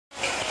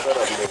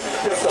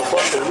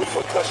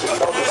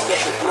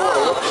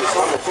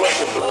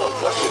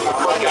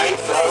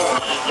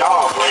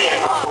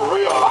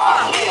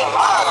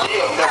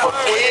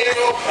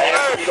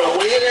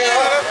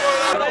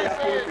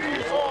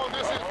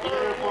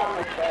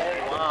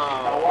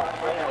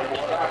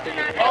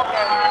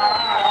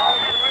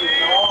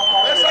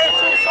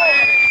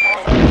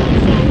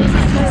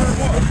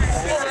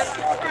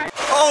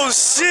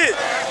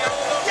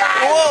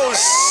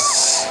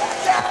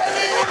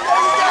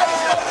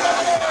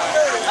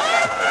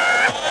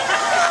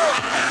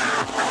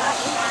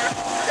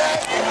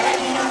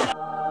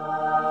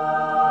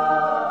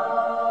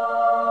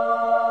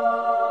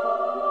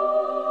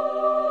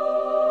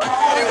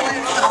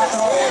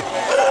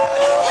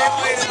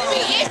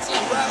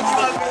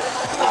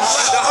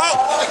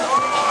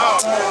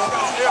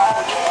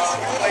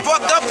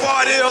fucked up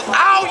part is,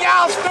 all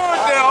y'all stood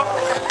there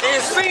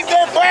and see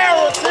that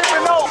barrel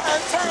tipping over.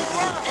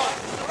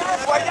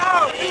 Well,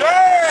 y'all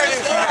dirty.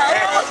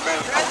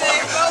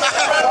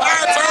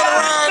 I turned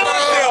around,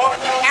 dog.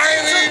 I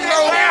ain't even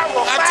know.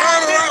 I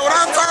turned around. When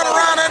I turned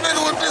around, that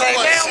nigga was this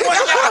way.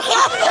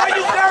 Why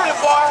you dirty,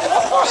 boy?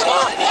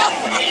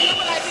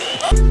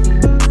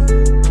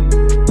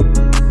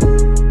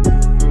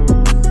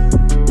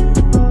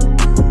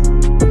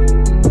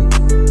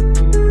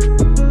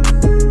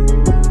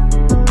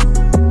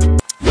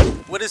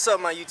 What is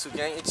up, my YouTube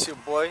gang? It's your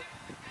boy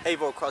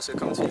Avo CrossFit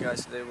coming to you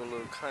guys today with a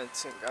little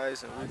content,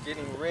 guys, and we're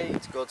getting ready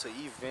to go to an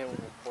event with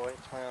my boy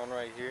Clown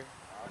right here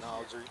in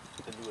Audrey,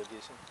 the new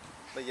edition.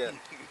 But yeah,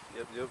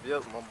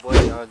 yep, my boy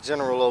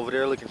General over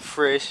there looking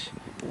fresh.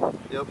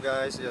 Yep,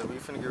 guys, yeah, we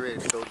finna get ready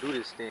to go do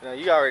this thing. Now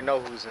you already know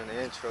who's in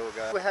the intro,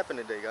 guys. What happened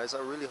today, guys?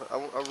 I'm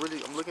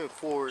looking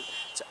forward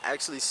to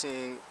actually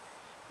seeing,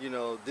 you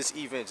know, this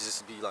event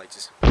just be like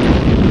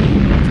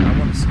I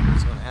want to see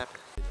what's gonna happen.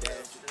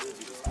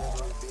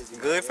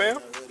 Good, fam?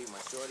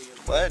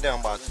 Boy, that down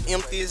about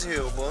empty as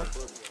hell, boy.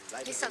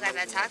 You still got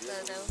that taco,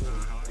 though.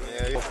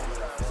 Yeah.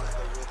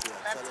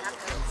 Love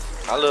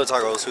tacos. I love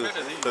tacos, too.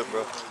 Look,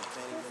 bro.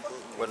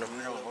 What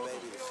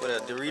a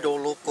Dorito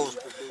Locos.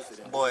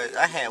 Boy,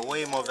 I had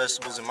way more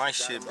vegetables in my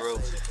shit, bro.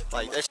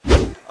 Like, that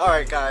shit.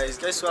 Alright, guys,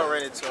 guess who I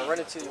ran into? I ran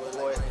into your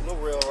boy, Lil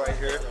Real right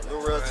here.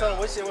 Lil Real, tell him,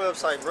 what's your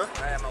website, bro?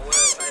 I have my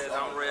website is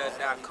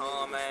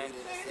onreal.com, man.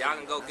 Y'all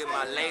can go get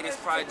my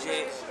latest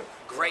project,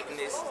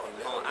 Greatness,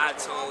 on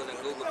iTunes and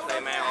Google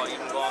Play, man, or you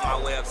can go on my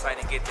website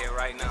and get there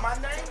right now.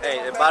 Hey,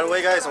 and by the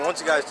way, guys, I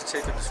want you guys to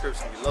check the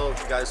description below if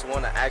you guys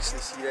want to actually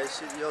see that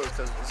shit, yo,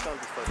 because it's gonna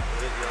be fucking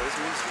good, yo. This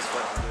music is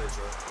fucking good,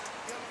 bro.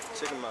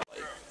 Check them out.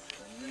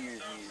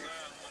 Years.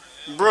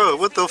 Bro,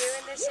 what the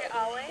This shit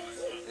always?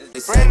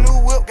 Brand new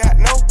whip, got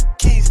no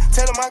keys.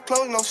 Tell them my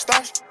clothes, no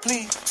starch,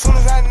 please. Soon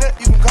as I nut,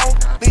 you can go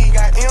leave.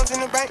 Got M's in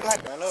the bank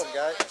like. Turn up,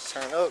 guys.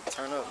 Turn up,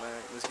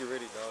 man. Let's get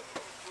ready, dog.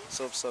 What's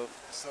up?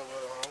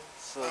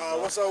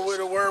 What's up with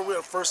the word? We're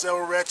the first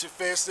ever Ratchet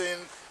Fest in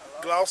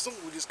Gloucester.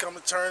 We just come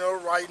to turn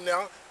up right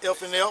now.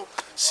 F&L.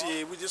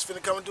 Shit, we just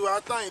finna come and do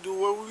our thing. Do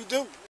what we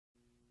do.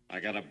 I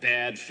got a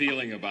bad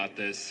feeling about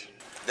this.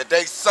 The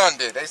day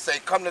Sunday, they say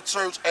come to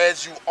church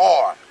as you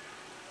are.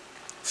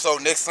 So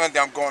next Sunday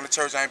I'm going to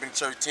church. I ain't been to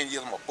church 10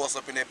 years. I'm gonna bust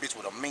up in that bitch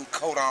with a mink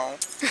coat on,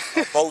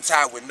 a bow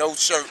tie with no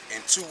shirt,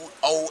 and two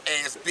old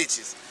ass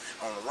bitches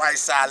on the right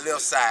side, left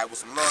side with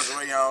some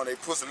lingerie on. They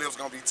pussy lips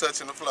gonna be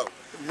touching the floor.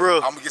 Bro,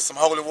 I'm gonna get some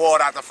holy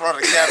water out the front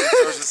of the Catholic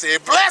church and say,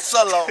 "Bless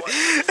the Lord."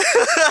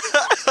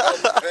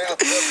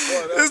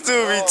 this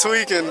dude be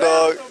tweaking,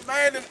 dog.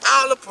 Man, and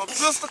all the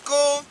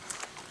publicistical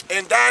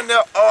and down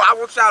there. Oh, I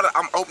want y'all to.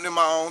 I'm opening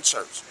my own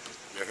church.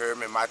 You heard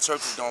me? My church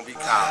is gonna be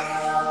called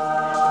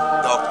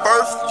the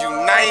First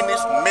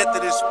Unanimous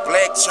Methodist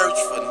Black Church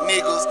for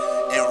Niggas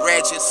in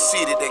Ratchet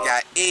City. They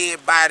got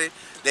everybody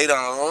they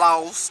done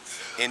lost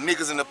and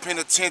niggas in the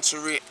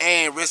penitentiary,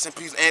 and rest in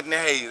peace Anthony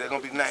Hayes. They're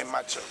gonna be named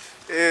my church.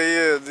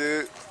 Yeah,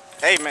 dude.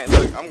 Hey, man,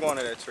 look, I'm going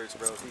to that church,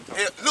 bro.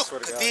 Yeah, look,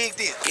 dig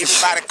this.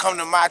 Everybody come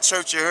to my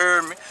church, you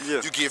heard me?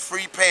 Yeah. You get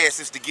free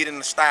passes to get in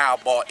the style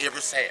bar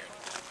every Saturday.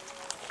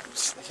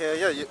 Hell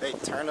yeah, hey,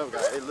 turn up,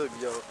 guys. Hey, look,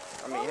 yo.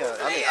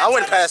 I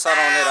wouldn't pass out on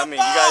that. I mean, you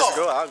guys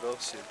go, I'll go.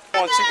 Shit. I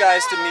want you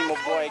guys to meet my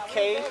boy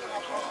K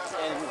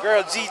and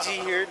girl Gigi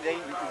here.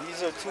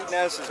 These are two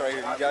dancers right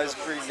here. You guys are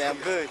pretty damn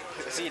good.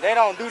 See, they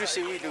don't do the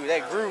shit we do.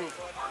 They groove.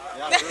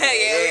 We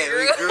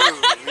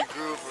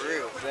groove for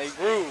real. They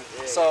groove.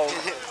 Yeah. So,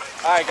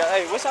 all right, guys.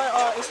 Hey, what's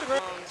our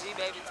Instagram?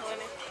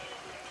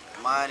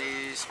 G-Baby20. Mine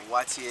is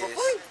YTS.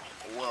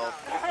 Well,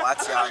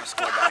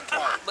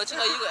 YT_.com. But you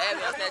know, you can add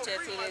me on Snapchat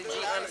too.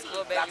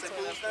 That's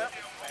G_Baby20.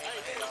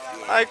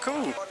 Alright,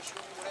 cool.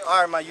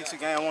 Alright, my YouTube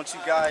gang, I want you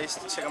guys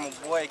to check out my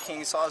boy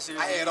King Sauce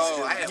here.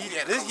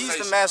 He's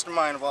the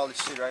mastermind of all this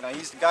shit right now.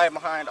 He's the guy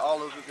behind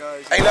all of it,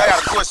 guys. Hey, now I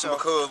got a question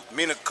because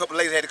me and a couple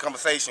ladies had a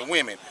conversation.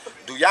 Women,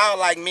 do y'all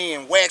like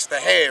men wax the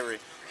hairy?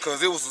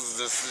 Because it was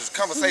this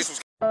conversation.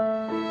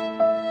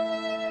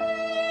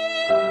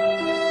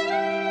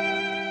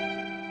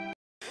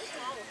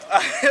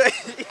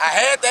 I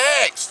had to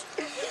ask.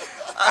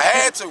 I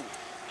had to.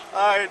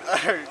 Alright.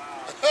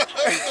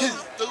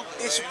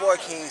 It's your boy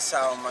King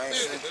South, man.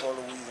 Shreveport,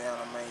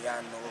 Louisiana, man.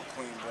 Y'all know it,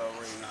 Queen Bell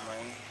raised,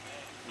 man.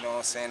 You know what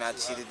I'm saying? I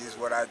cheated, this is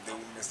what I do.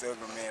 Mr.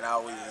 Ugly Man, I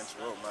always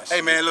interrupt my shit.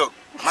 Hey, man, look.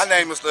 My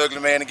name is Mr. Ugly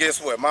Man, and guess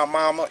what? My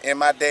mama and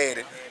my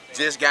daddy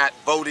just got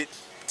voted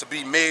to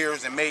be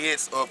mayors and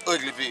mayorettes of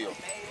Uglyville.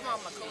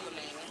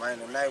 Man,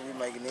 tonight we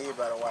making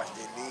everybody watch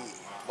that league.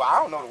 Well,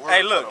 I don't know the word.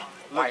 Hey, look,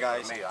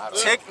 guys.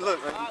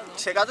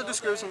 Check out the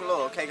description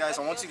below, okay, guys?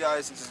 I want you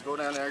guys to just go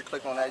down there and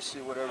click on that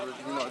shit, whatever.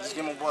 You know, just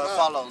give my boy a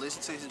follow,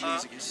 listen to his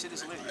music. His shit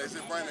is lit.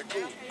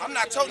 I'm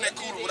not toting that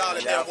cooler with all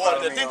that damn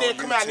water. Then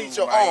come out and eat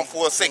your arm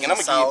for a second. I'm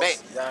gonna give you back.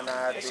 Y'all know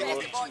how to do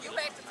it.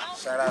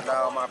 Shout out to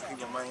all my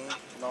people, man.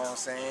 You know what I'm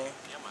saying?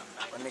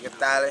 My nigga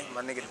Thali,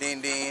 my nigga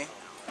Din Din,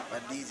 my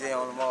DJ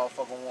on the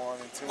motherfucking 1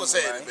 and 2. What's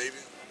happening, baby?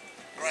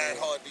 Grind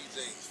hard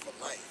DJs for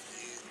life.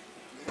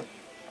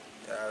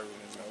 Y'all already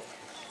know.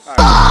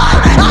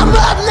 I'm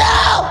up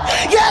now!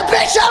 Yeah,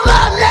 bitch, I'm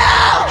up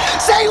now!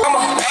 Say young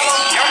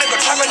nigga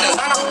trapping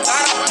designer,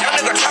 young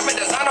nigga trapping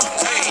designer,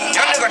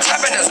 young nigga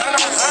trapping designer,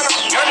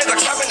 young nigga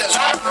trapping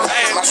designer.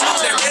 My shoes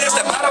they red as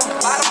the bottom,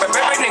 but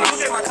baby nigga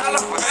you my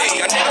collar.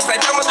 Young nigga say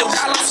come through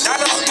dollars, young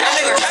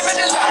nigga trapping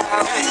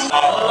designer.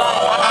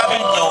 I've been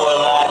through a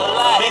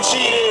lot, been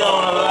cheated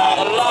on a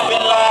lot,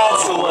 been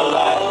lied to a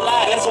lot.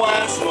 That's why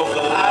I smoke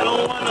a lot. I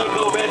don't wanna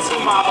go back to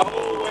my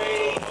old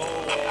way.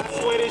 I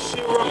swear this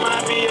shit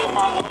remind me of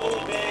my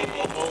old days.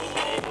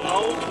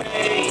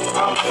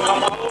 Okay,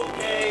 I'm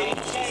okay.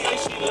 She say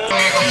she loves me.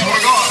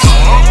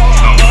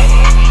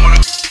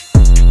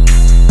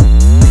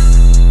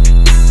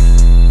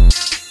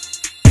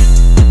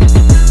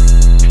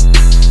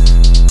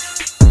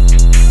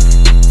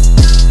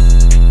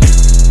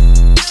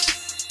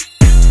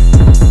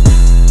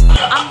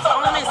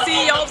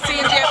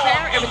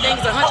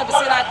 Everything's 100%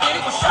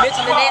 authentic.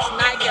 Mitchell and Ness,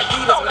 Nike,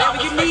 Adidas, whatever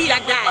you need, I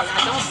got it.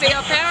 I don't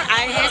sell apparel,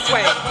 I ain't had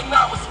swag.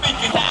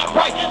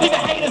 Right, leave the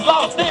haters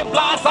lost in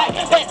blind sight.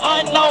 That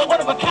unknown,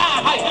 one of a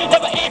kind hype.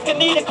 Never ask a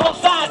need a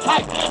cosign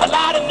type. A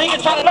lot of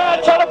niggas try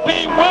to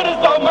be winners,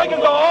 don't make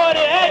them go hard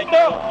and act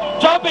up.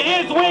 Jumping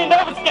his wing,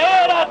 never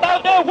scared. I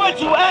thought that's what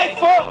you asked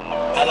for.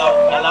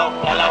 Hello, hello,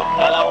 hello,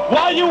 hello.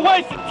 Why you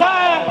wasting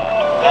time?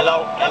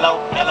 Hello, hello,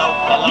 hello,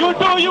 hello. You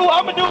do you,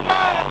 I'ma do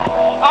mine.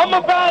 I'm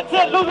about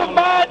to lose my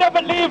mind. I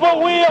believe what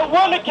we are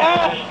one of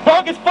kind.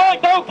 Broke as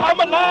fuck, don't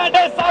come alive.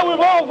 That's how we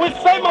want. We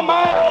straight my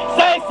mind.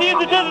 Same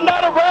season, this is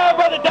not a ride.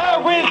 Rather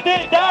die with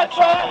this, die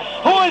try.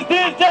 Who is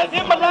this? Just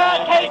in my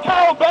line. Can't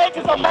call back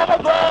cause I'm on my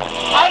grind.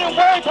 I done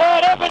worked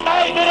hard every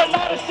night. Did a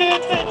lot of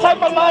shit to take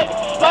my life.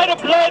 Light the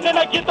blood, then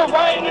I get the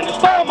rain. In the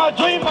storm, my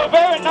dream of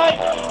every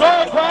night.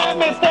 Girl crime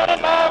instead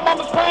of mine.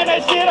 Mama's crying,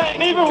 that shit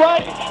ain't even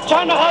right.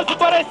 Trying to hustle,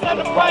 but they sell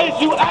the price.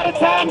 You out of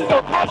time, it's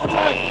gonna cost you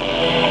life.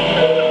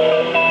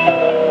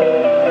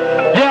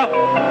 Yeah.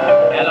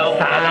 Hello.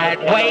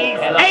 Sideways.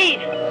 Hey.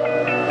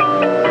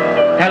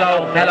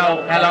 Hello,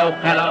 hello, hello,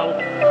 hello.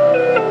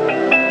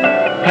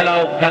 Hello,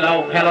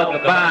 hello, hello,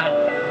 goodbye.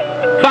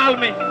 Follow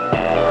me.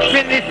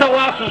 Fitness so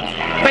awesome.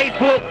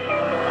 Facebook,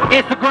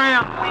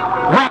 Instagram,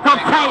 Rock Up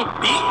Tight.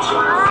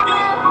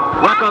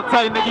 Rock Up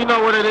Tight, nigga, you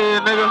know what it is,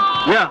 nigga.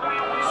 Yeah.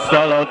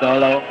 Solo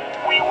dolo.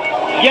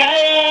 Yeah,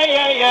 yeah,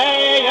 yeah, yeah,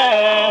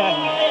 yeah.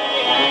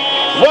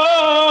 Whoa.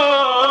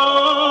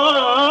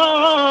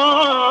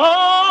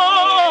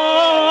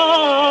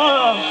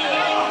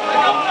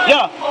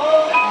 Yeah.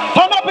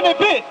 Turn up in the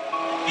bit.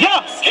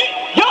 Yeah.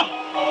 Yeah.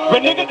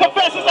 When nigga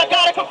confesses, I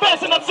gotta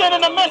confess, and I'm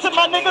sending a message.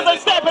 My niggas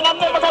ain't stepping. I'm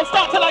never gonna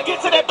stop till I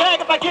get to that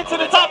bag. If I get to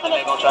the top, then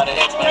they gon' try to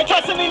expand. Ain't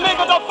trusting these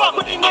niggas, don't fuck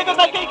with these niggas.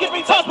 They can't get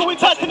me touched, but we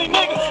touching these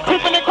niggas.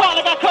 Creeping and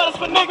crawling, got cutters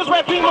for niggas.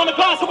 Red beam on the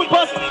glass, so we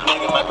busting these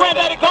niggas. My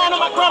granddaddy gone and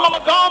my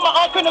grandmama gone. My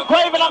uncle in the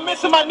grave, and I'm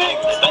missing my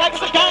niggas. Like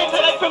it's a game till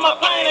they feel my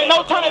pain. Ain't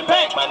no turning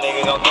back. My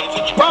nigga gon' get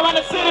you. Run around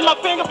the city, my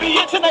finger be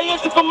itching. They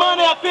itching for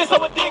money. I feel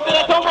so addicted.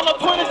 I don't want no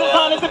 20s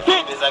and 100s and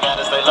 50s. I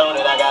gotta stay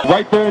loaded. I got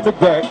right there in the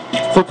back.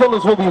 So tell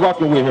us what we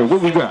rocking with here.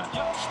 What we got?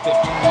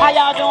 How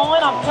y'all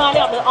doing? I'm Connie.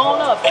 I'm the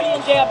owner of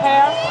C&J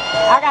Apparel.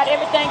 I got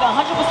everything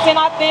 100%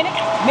 authentic.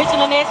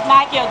 Mitchell and Ness,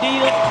 Nike,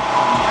 Adidas,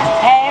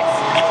 hats.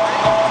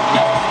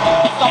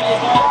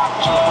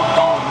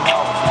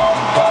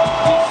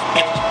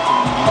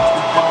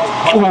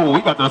 Oh,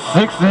 we got the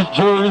Sixers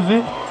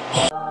jersey.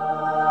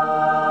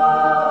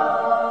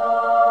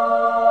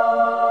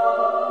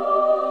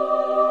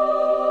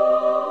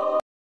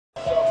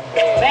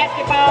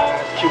 Basketball,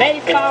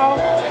 baseball.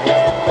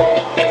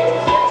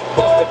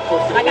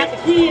 I got the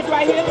kids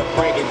right here.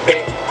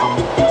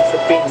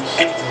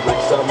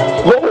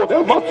 Whoa,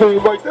 that's my team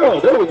right there.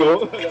 There we go.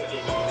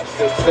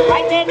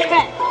 Right there in the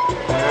back.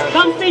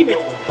 Come see me.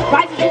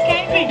 Prices you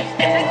can't beat.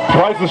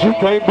 Prices you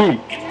can't beat.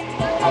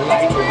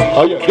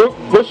 Oh yeah,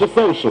 what's your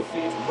social?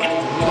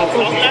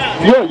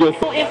 Yeah, yes.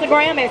 On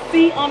Instagram at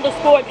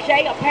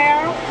C_J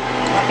Apparel.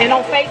 And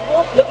on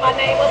Facebook, look my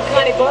name up,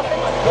 Connie Buffett.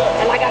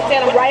 And like I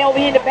said, I'm right over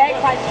here in the back,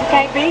 prices you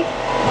can't beat.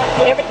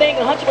 Everything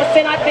 100%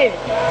 authentic.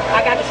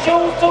 I got the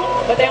shoes too,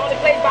 but they only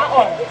placed by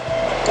order.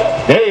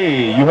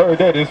 Hey, you heard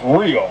that? It's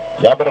real.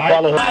 Y'all better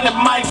follow her.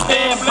 Mic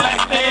stand,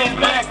 black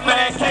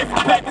flag, came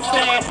from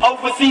Pakistan.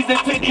 Overseas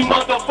until these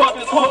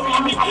motherfuckers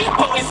quoting me.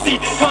 Potency,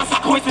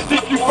 consequences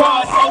if you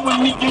fraud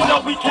owing me. You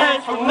know we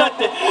came from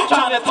nothing,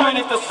 trying to turn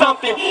it to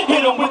something.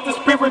 Hit them with the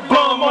spirit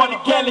bomb on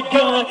the galley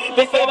gun.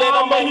 They say that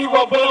I'm a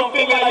hero, but I'm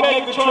feeling like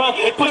Megatron.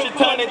 They push a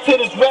ton into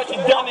this Ratchet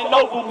done and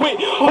over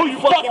with. Who you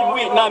fucking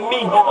with? Not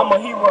me, I'm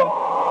a hero.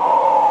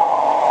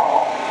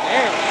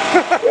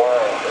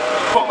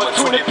 From a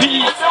 20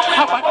 piece,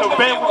 how about the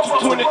band with you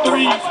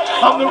 23s?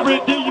 I'm the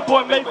real deal, you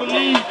boy make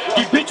believe.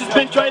 These bitches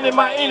been draining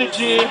my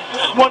energy.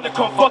 Want to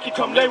come fucking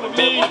come lay with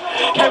me.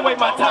 Can't wait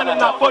my time and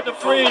not for the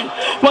free.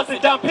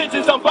 Busting down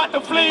pitches, I'm about to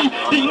flee.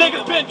 These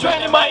niggas been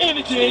draining my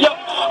energy. Yup,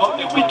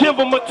 only we give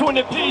them a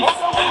 20 piece.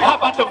 How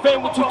about the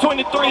van with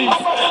 223s?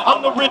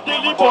 I'm the real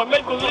deal, you boy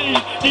make believe.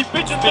 These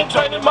bitches been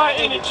draining my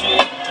energy.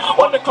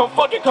 Want to come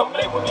fucking come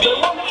lay with me.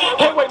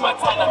 Can't wait my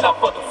time and not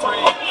for the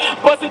free.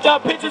 Busting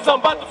down pitches, I'm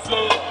about to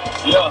flee.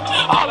 Yeah.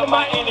 all of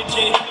my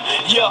energy.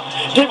 Yeah,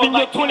 giving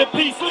you 20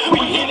 piece. We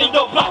hitting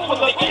your block for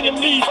the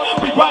enemies.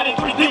 We riding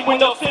 3 deep with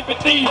no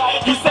sympathy.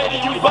 You say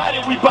that you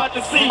body, we bout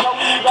to see.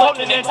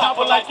 Holding that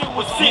chopper like it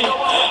was sick.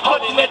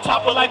 Holding that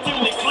chopper like it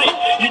was click.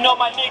 You know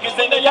my niggas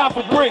and they out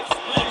for bricks.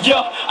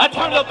 Yeah, I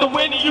turn up the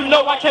window, you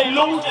know I can't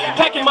lose.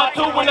 Packing my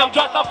tool when I'm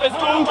dropped off at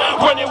school.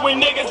 Running with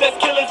niggas that's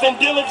killers and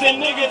dealers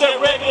and niggas that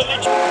regularly.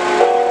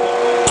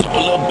 A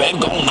little back,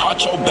 going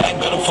out your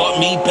back, better fuck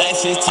me back,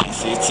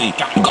 16.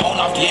 I'm going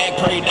off the act,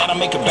 pray that I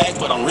make it back,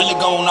 but I'm really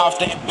going off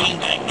that bean,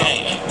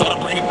 gang. Better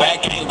bring it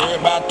back, ain't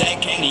worried about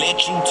that, can't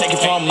let you take it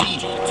from me,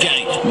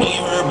 gang. Me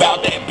ain't heard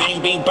about that,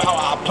 bing, bow,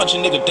 I'll punch a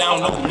nigga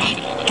down over me,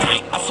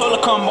 gang. I told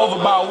her come over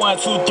about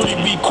 1, 2,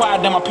 3, be quiet,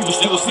 then my people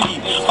still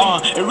sleep.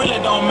 It really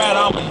don't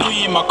matter, I'ma do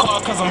you in my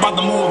car, cause I'm about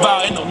to move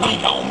out in a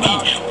week on me.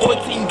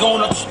 14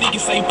 going up the stick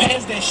and say,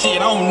 pass that shit,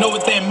 I don't know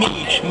what that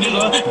mean,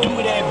 nigga. Do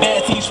that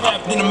bad team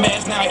strapped in the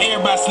mask, now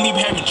everybody sleep,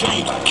 having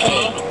dreams.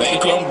 Baby,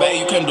 come back,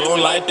 you can't do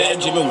it like that.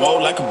 Jimmy Woe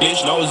like a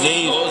bitch, no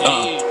Z's.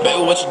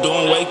 Baby, what you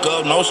doing? Wake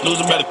up, no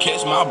snoozing, better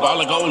catch my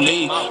ball and go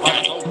leave.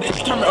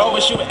 Bitch, turn me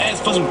over, she would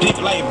ask for some dick,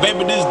 like,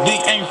 baby, this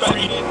dick ain't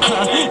free.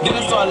 Then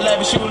I started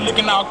laughing, she was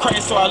looking all crazy,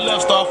 so I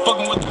left, started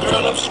fucking with the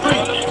girl up the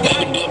street.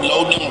 Baby, dip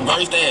low, them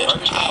reverse that.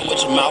 I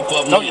with your mouth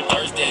up, know you're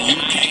thirsty. You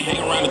can't hang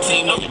around the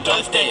team, know you're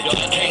thirsty.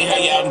 Can't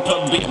hang out in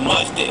public, be a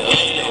musty.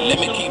 Let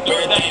me keep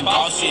everything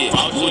boss shit.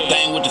 Do a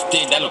thing with the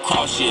stick, that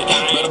lacrosse shit.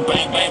 Better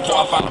bang bang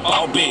before I find a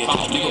ball bed.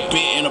 Nigga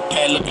bit in a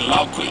pad looking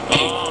low quick.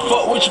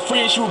 Fuck with your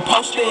friends, you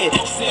posted.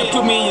 Said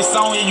put me in your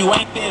song, yeah, you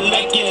ain't that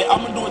lucky.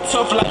 I'ma do it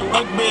tough like a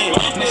rugby.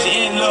 Now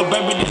she in love,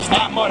 baby, this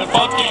not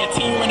motherfucking.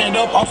 Team running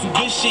up off some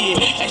good shit.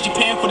 And she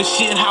paying for the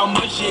shit, how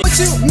much shit? What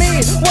you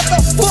mean? What the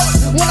fuck?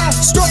 When I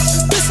struck,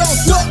 bitch don't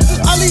duck.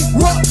 I leave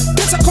rough,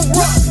 bitch I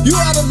corrupt. You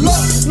out of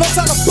luck, no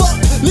time to fuck.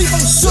 Leave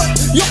them shook,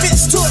 your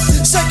bitch took.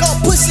 Shake all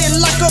pussy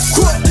like a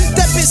crook.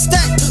 That bitch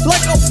stacked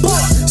like a book.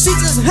 She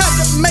just had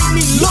to make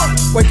me look.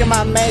 Working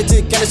my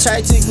magic, gotta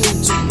try to get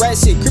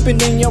Jurassic. Creeping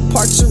in your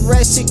park,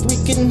 Jurassic,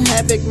 wreaking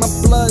havoc. My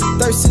blood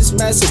thirst is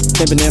massive.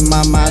 Pimping in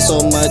my mind so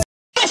much.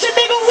 That's your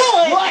nigga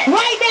one.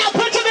 Right now,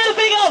 put your middle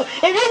finger up.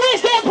 If you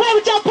wish that play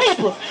with your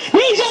people,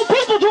 these your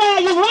people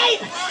drive you, right?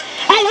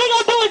 Hey, we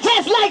gonna do it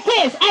just like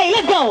this. Hey,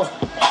 let's go.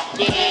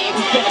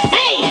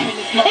 Hey,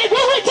 if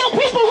you with your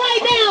people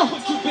right now,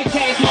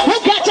 you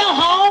got your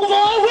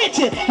homeboy with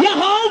you. Your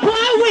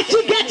homeboy with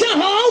you. Got your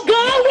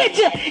homegirl with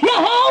you. Your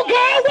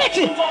homegirl with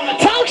you.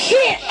 Talk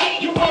shit.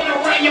 You wanna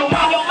run your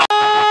mouth?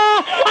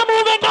 I'm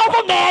moving on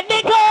from that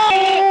nigga.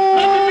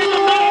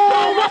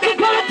 What you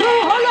gonna do?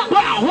 Hold up.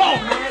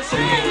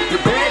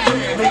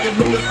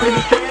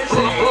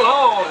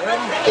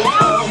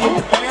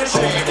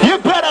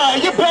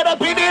 You better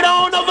beat it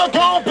on over,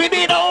 go beat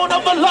it on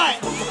over like.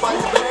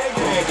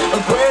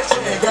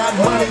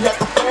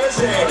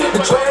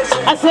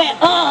 I said,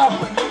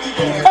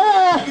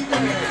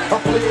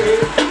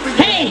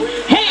 hey,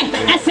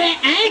 I said,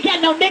 I ain't got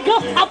no nigga,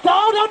 I'm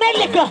throwing on that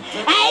liquor.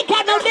 I ain't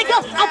got no nigga,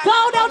 I'm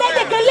throwing on that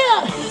liquor.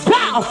 Look,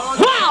 wow,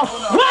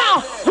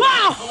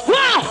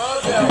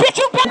 bitch,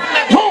 you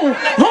better, who,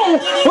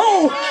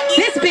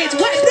 this bitch,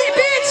 watch that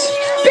bitch,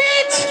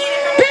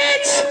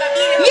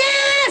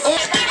 yes,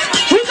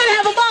 we gonna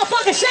have a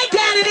motherfucking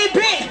shakedown in this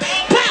bitch.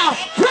 Pow,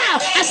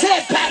 I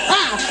said,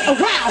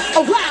 wow,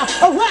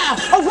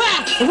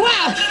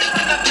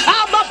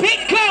 I'm a big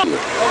girl.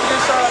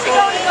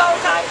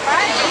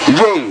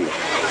 Yeah.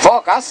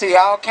 Fuck, I see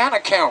all kind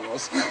of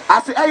cameras.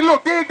 I see, hey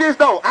look, dig this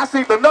though. I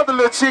see another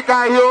little chick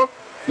out here.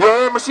 You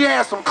hear me? She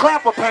has some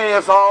clapper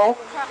pants on.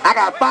 I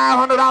got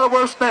 $500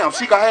 worth of stamps.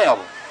 She can have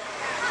them.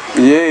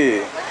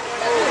 Yeah.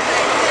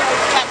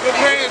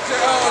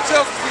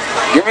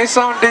 Give me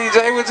some,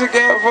 DJ. What you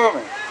got for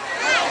me?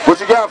 What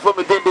you got for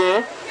me,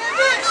 D-Dan?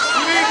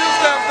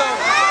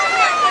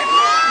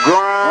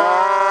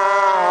 Ground.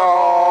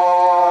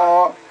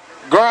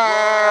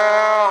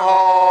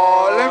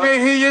 Let me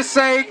hear you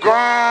say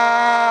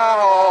ground.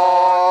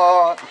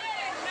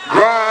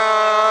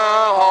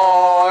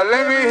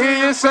 Let me hear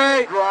you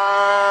say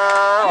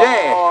ground.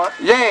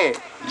 Yeah.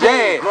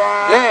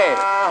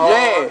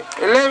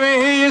 Let me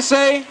hear you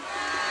say.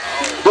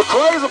 The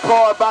crazy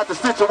part about the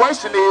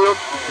situation is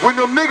when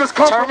them niggas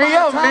come from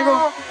out of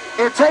town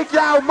and take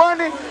y'all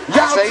money,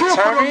 y'all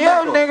turn me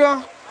up,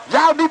 nigga.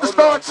 Y'all need to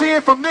start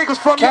cheering from niggas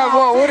from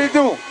y'all. What it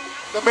do?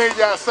 That mean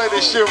y'all say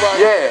this shit right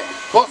here.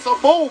 Bust a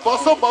move,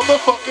 bust a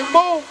motherfucking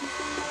move.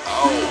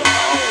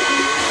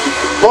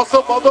 Bust a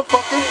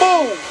motherfucking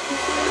move.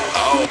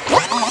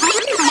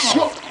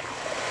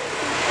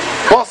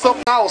 Bust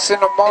some house in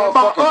the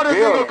motherfucking building. My other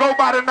nigga go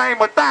by the name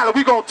of Tyler.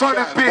 We gonna turn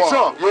this bitch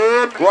up.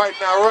 Yeah. Right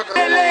now, record.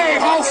 Right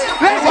leg, ho.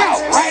 Let's go.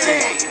 Right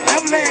leg,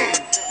 left leg.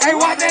 Hey,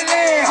 watch that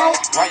leg, ho.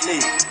 Right leg,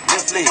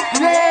 left leg.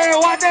 Yeah,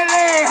 watch that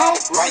leg, ho.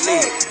 Right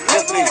leg,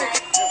 left leg.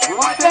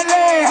 Watch that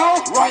leg,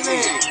 ho. Right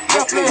leg,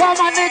 left leg. Call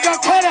my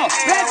nigga Cutter.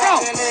 Let's go.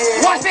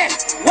 Watch that.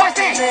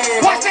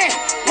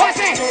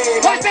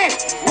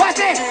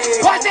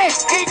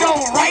 He go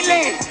right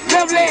leg,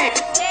 left leg.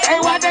 Hey,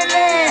 watch that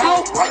leg,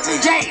 ho. Right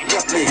leg,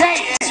 left leg.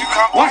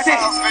 Watch that.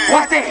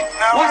 Watch that.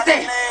 Watch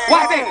that.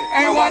 Watch that.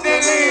 Hey, watch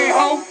that leg,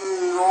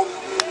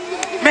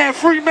 ho. Man,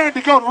 free man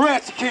to go to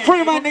Ratchet King.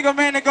 Free my nigga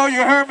man to go.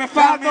 You heard me.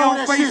 Follow me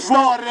on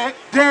Facebook.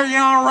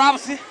 Darion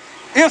Robinson.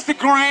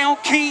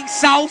 Instagram, King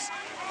Sauce.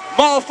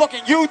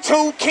 Motherfucking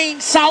YouTube, King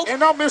Sauce.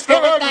 And I'm Mr.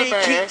 Ugly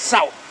Man. King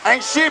Sauce.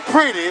 Ain't shit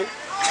pretty.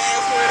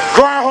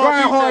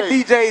 Grindhard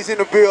DJs in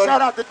the building.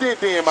 Shout out to Den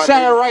Den, my nigga.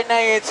 Shout out right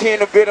now, NT in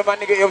the building. My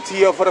nigga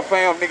FTL for the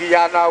fam, nigga.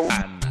 Y'all know.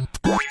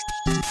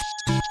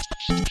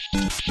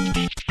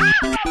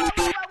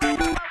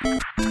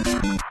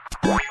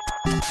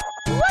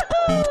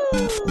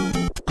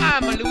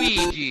 I'm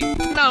Luigi,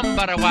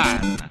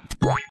 #1.